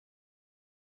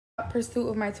pursuit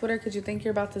of my Twitter because you think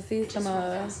you're about to see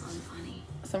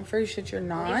some free shit you're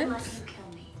not.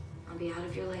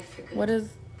 What is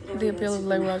the appeal of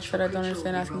leg rocks that I don't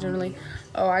understand asking generally?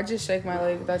 Oh, I just shake my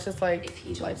leg. That's just like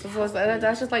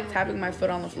that's just like tapping my foot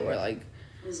on the floor. Like,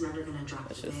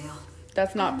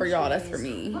 that's not for y'all, that's for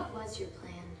me. What was your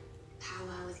plan?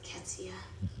 Powwow with Ketsia.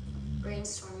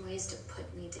 Brainstorm ways to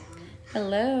put me down.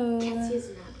 Hello. Ketsia's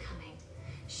not coming.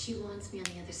 She wants me on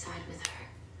the other side with her.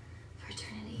 For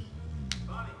eternity.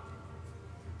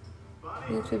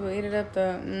 These people eat it up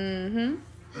though.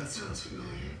 That sounds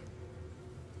familiar.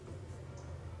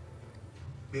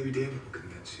 Maybe David will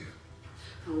convince you.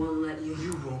 I won't let you.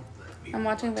 You won't let me. I'm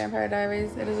watching Vampire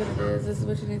Diaries. It is what it is. This is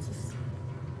what you need to see.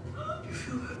 You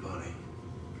feel that, Bonnie?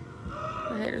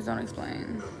 The haters don't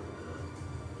explain.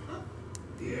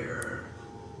 The air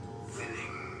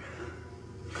thinning.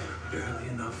 Barely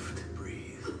enough to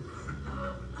breathe.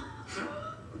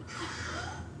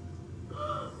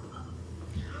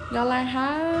 Y'all, I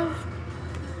have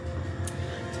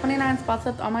 29 spots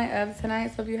left on my Ev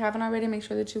tonight. So if you haven't already, make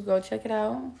sure that you go check it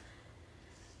out.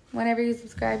 Whenever you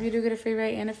subscribe, you do get a free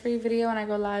rate and a free video. And I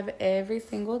go live every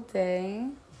single day.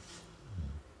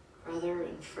 Brother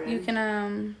and friend. You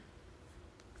can,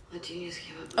 What genius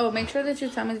came up with? oh, make sure that you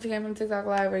tell me that you came from TikTok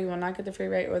Live or you will not get the free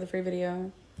rate or the free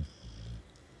video.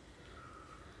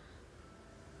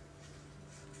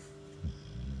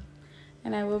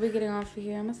 And I will be getting off of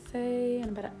here, I'm going to say, in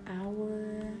about an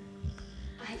hour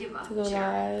I give up. to go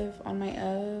live on my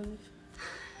Ev.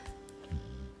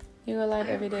 You go live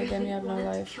every day, damn, you have no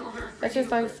life. That's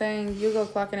just like saying you go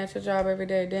clocking at your job every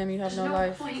day, damn, you have no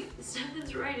life. Point.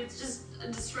 Nothing's right. It's just a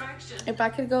distraction. If I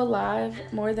could go live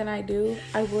more than I do,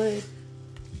 I would.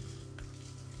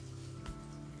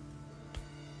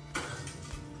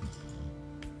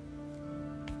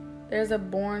 There's a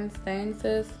born stain,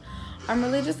 sis. I'm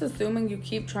really just assuming you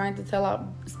keep trying to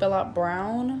spell out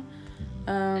brown.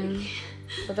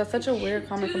 But that's such a weird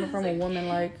comment coming from a woman.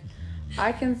 Like,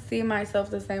 I can see myself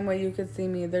the same way you could see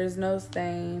me. There's no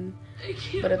stain.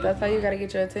 But if that's how you gotta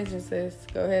get your attention, sis,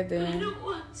 go ahead I then. don't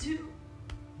want to.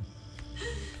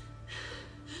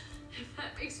 If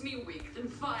that makes me weak, then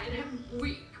fine. I'm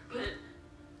weak, but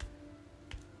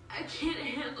I can't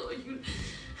handle you.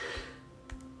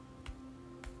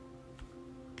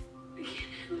 I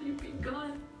can't handle you being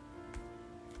gone.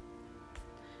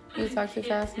 You talk too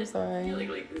fast, I'm sorry. Feeling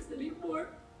like this anymore.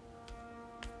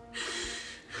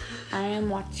 I am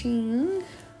watching.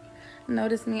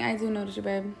 Notice me. I do notice you,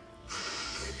 babe.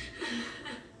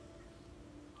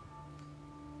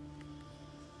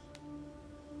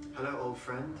 Hello, old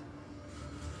friend.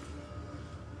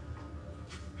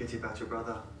 Pity about your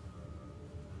brother.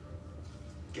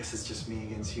 Guess it's just me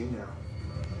against you now.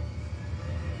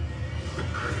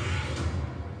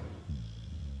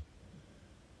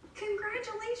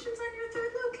 Congratulations on your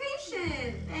third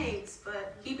location. Thanks,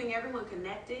 but keeping everyone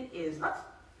connected is rough.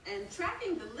 And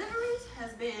tracking deliveries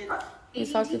has been... You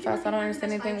talk too fast. I don't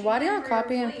understand anything. Why do y'all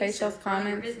copy and paste y'all's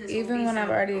comments even when I've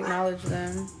already acknowledged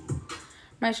them?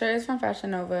 My shirt is from Fashion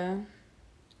Nova.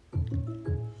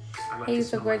 Hey, you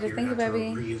so gorgeous. Thank you,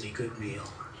 baby. Really good meal.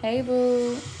 Hey,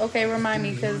 boo. Okay, remind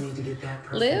me, because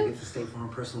Liv? The State Farm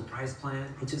personal price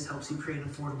plan. It just helps you create an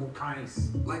affordable price.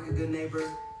 Like a good neighbor,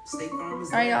 State Farm is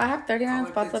Alright, y'all, I have 39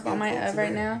 spots up on my Ev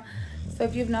right now. So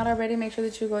if you've not already, make sure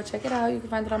that you go check it out. You can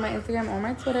find it on my Instagram or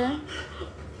my Twitter.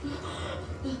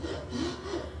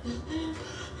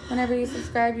 Whenever you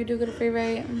subscribe, you do get a free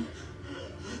rate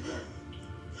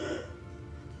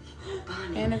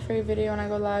and a free video, and I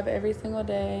go live every single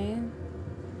day.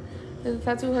 Does the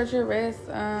tattoo hurt your wrist?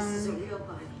 No,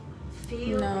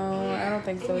 I don't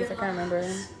think so. I can't remember.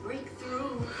 Break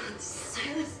through.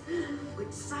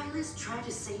 Would Silas try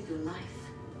to save your life?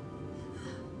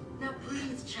 Now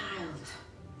breathe, child.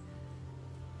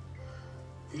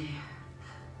 There.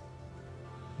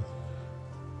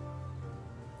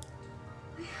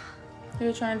 You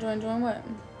were trying to join what?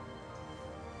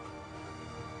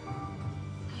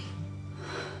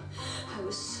 I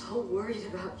was so worried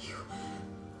about you.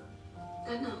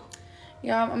 I know.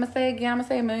 Y'all, I'm going to say again, I'm going to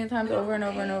say a million times over and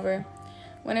over and over.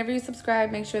 Whenever you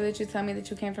subscribe, make sure that you tell me that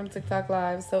you came from TikTok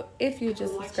Live. So if you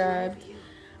just subscribed,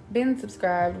 been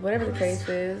subscribed, whatever the case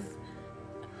is,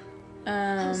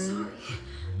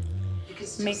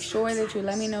 make sure that you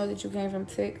let me know that you came from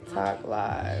TikTok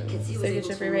Live. So you get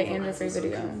your free rate and your free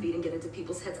video. I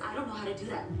don't know how to do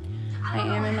that. I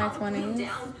am in my 20s.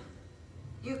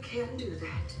 You can do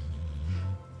that.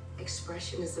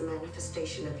 Expression is the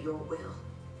manifestation of your will.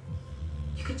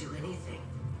 You could do anything.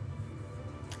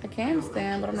 I can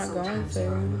stand, but I'm not going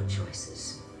to.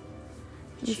 Choices.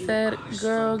 You said,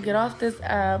 girl, get off this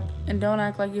app and don't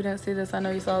act like you didn't see this. I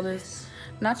know you saw this.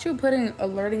 Not you putting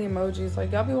alerting emojis.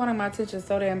 Like, y'all be wanting my attention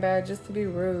so damn bad just to be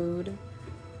rude.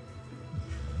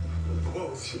 Whoa,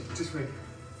 just wait.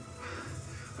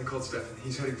 I called Stefan.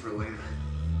 He's heading for Elena.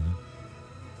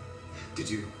 Did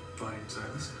you find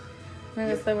Silas? I'm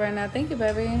gonna sleep right now. Thank you,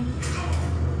 baby.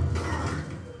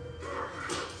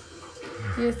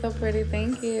 You're so pretty.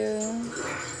 Thank you.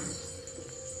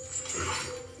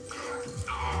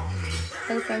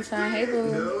 Hey, sunshine. Hey,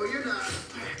 boo. No, you're not.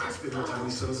 I spent more time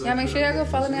with Sosa. Yeah, make sure y'all go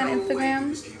follow me on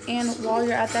Instagram. And while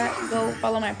you're at that, go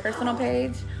follow my personal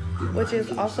page, which is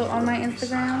also on my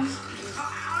Instagram.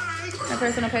 My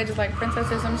personal page is like Princess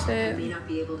or some shit.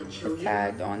 It's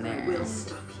tagged on there.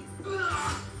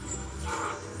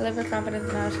 I love her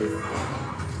confidence now. She's...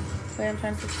 Wait, I'm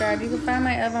trying to subscribe. You can find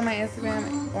my on my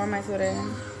Instagram or my Twitter.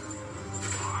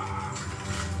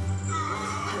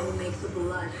 I will make the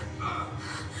blood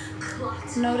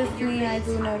clot. Notice me, I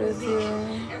do notice you.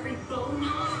 Every bone,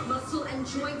 muscle, and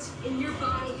joint in your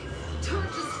body turn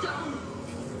to stone.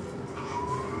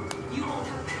 You won't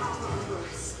have power over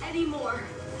us anymore.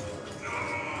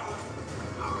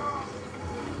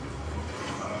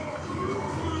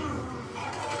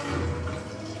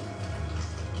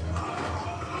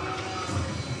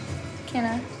 Can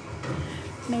I?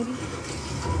 Maybe.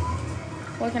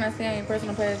 What can I see on your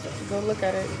personal page? Go look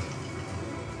at it.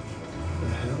 The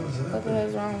hell is that? What the hell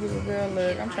is wrong with you, girl?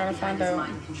 Look, I'm trying to find out.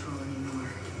 Mind control anymore.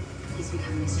 He's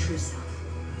becoming his true self.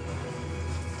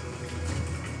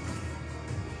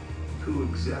 Who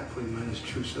exactly might his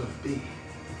true self be?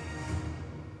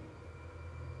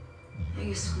 I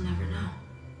guess we'll never know.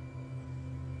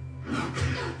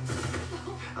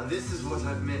 This is what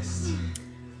I've missed.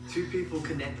 Two people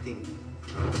connecting.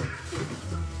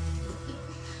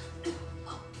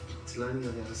 It's lonely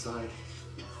on the other side.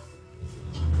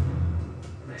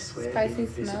 I swear, Spicy being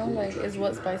snow? invisible Like, drove is you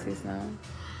what mad. spicy snow?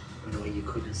 When all you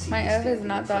couldn't see My was F is standing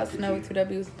not in dot front of snow you. with two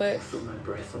W's, I but feel my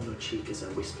breath on your cheek as I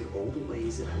whisper all the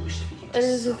ways that I wish for you to it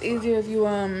is just suffer. easier if you,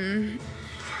 I'm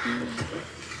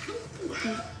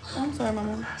sorry,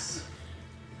 mama. Alas,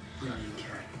 no, you can't.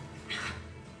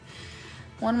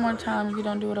 One more time, if you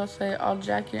don't do what I say, I'll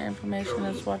jack your information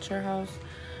and swat your house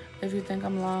if you think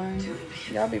I'm lying.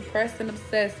 Y'all be pressed and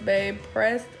obsessed, babe.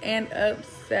 Pressed and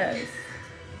obsessed.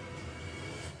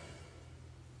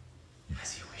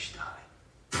 As you wish, darling.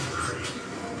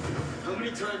 How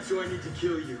many times do I need to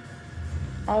kill you?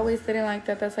 Always sitting like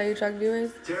that, that's how you attract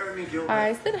viewers? Jeremy Gilbert.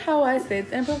 I sit how I sit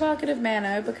in a provocative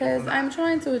manner because I'm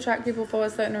trying to attract people for a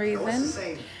certain What's the reason.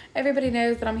 same? Everybody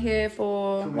knows that I'm here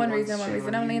for Tell me one once, reason shame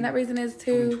on only, you. and that reason is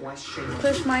Tell me to twice, shame on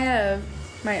push you. my of.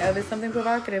 My of is something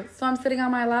provocative. So I'm sitting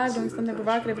on my live doing something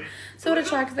provocative. So it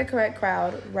attracts the correct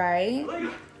crowd,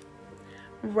 right?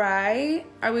 Right?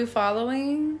 Are we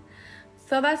following?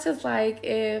 So that's just like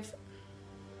if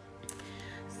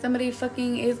somebody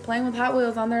fucking is playing with Hot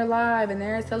Wheels on their live and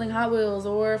they're selling Hot Wheels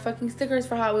or fucking stickers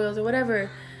for Hot Wheels or whatever.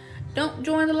 Don't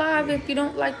join the live if you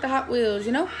don't like the Hot Wheels,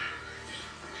 you know?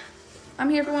 I'm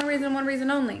here for one reason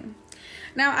only.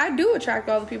 Now, I do attract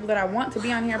all the people that I want to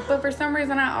be on here, but for some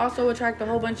reason, I also attract a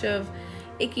whole bunch of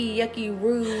icky, yucky,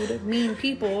 rude, mean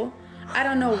people. I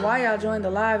don't know why y'all joined the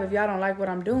live if y'all don't like what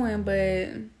I'm doing, but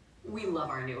We love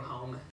our new home.